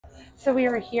So we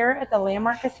are here at the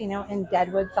Landmark Casino in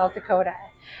Deadwood, South Dakota.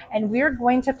 And we're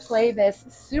going to play this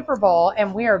Super Bowl,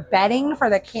 and we are betting for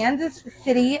the Kansas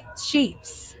City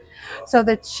Chiefs. So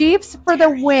the Chiefs for the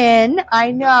win.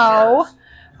 I know.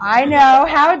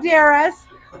 How dare us?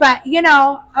 But, you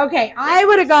know, okay, I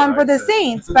would have gone for the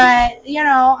Saints. But, you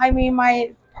know, I mean,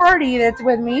 my party that's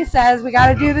with me says we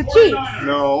got to do the Chiefs.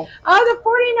 No. Oh, the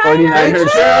 49ers.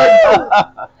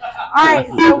 All right,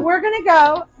 so we're going to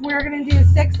go. We're going to do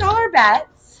 $6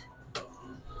 bets.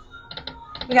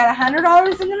 We got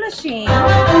 $100 in the machine.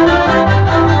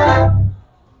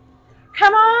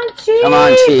 Come on, Chiefs. Come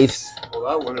on, Chiefs.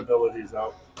 Well, that winnability's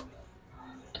out.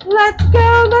 Let's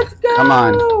go. Let's go. Come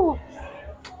on.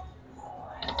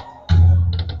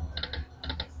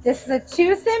 This is a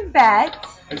 2-cent bet.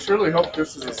 I surely hope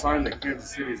this is a sign that Kansas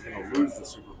City is going to lose the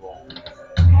Super Bowl.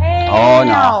 Hey, oh,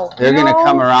 no. They're going to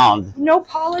come around. No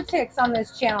politics on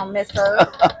this channel, mister.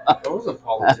 That wasn't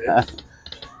politics.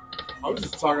 I was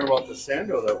just talking about the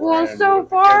Sando that we're in. Well, so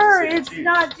far, it's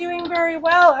not doing very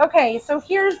well. Okay, so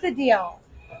here's the deal.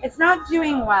 It's not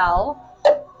doing well.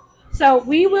 So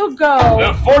we will go.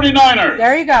 The 49ers.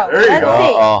 There you go. There you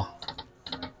go.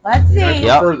 Let's see.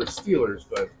 I prefer the Steelers,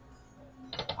 but.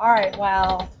 All right,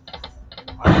 well.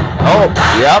 Oh,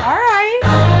 yep. All right.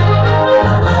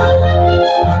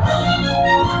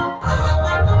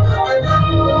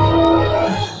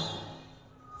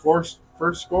 First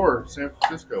score, San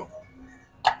Francisco.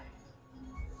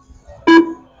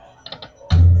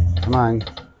 Come on.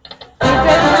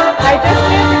 I just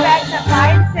moved it back to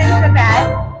 5 cents a bet.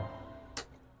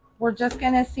 We're just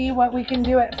going to see what we can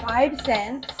do at 5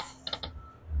 cents.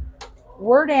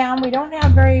 We're down. We don't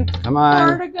have very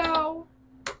far to go.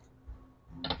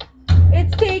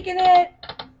 It's taking it.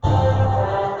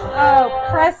 Oh,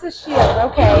 press the shield.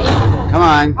 Okay. Come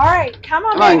on. All right. Come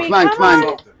on, baby.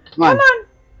 Come on.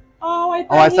 Oh,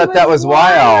 I thought that was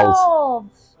wild.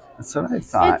 That's what I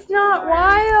thought. It's not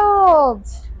wild.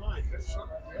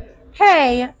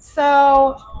 Okay,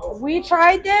 so we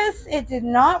tried this. It did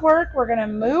not work. We're going to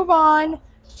move on.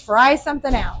 Try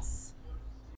something else.